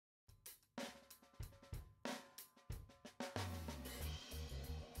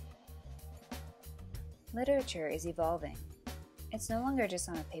Literature is evolving. It's no longer just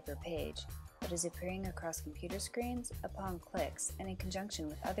on a paper page, but is appearing across computer screens, upon clicks, and in conjunction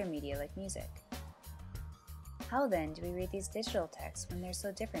with other media like music. How then do we read these digital texts when they're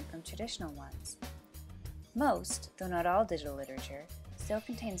so different from traditional ones? Most, though not all digital literature, still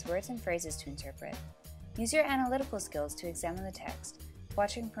contains words and phrases to interpret. Use your analytical skills to examine the text,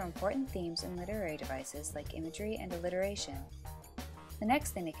 watching for important themes in literary devices like imagery and alliteration. The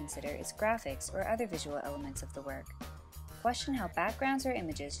next thing to consider is graphics or other visual elements of the work. Question how backgrounds or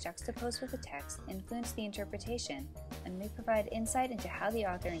images juxtaposed with the text influence the interpretation and may provide insight into how the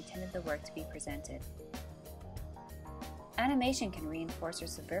author intended the work to be presented. Animation can reinforce or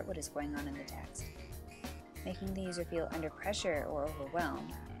subvert what is going on in the text, making the user feel under pressure or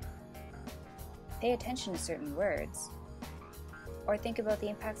overwhelmed, pay attention to certain words, or think about the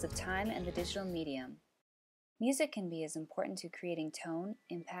impacts of time and the digital medium. Music can be as important to creating tone,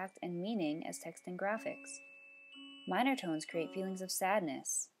 impact, and meaning as text and graphics. Minor tones create feelings of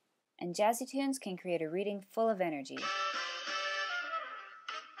sadness, and jazzy tunes can create a reading full of energy.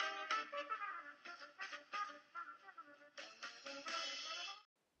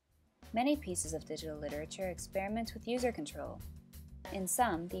 Many pieces of digital literature experiment with user control. In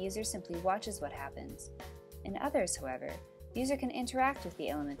some, the user simply watches what happens. In others, however, the user can interact with the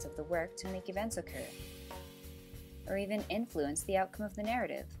elements of the work to make events occur, or even influence the outcome of the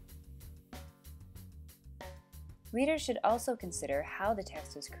narrative. Readers should also consider how the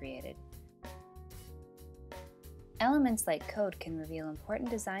text was created. Elements like code can reveal important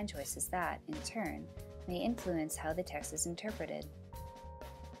design choices that, in turn, may influence how the text is interpreted.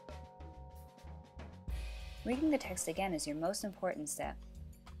 Reading the text again is your most important step.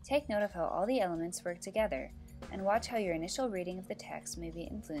 Take note of how all the elements work together, and watch how your initial reading of the text may be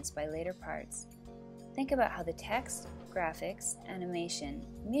influenced by later parts. Think about how the text, graphics, animation,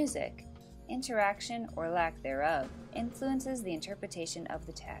 music, interaction, or lack thereof influences the interpretation of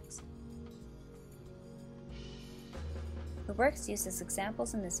the text. The works used as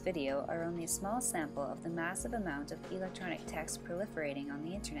examples in this video are only a small sample of the massive amount of electronic text proliferating on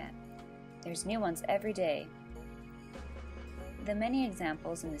the internet. There's new ones every day. The many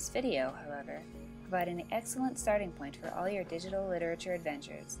examples in this video, however, provide an excellent starting point for all your digital literature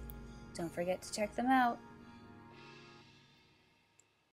adventures. Don't forget to check them out!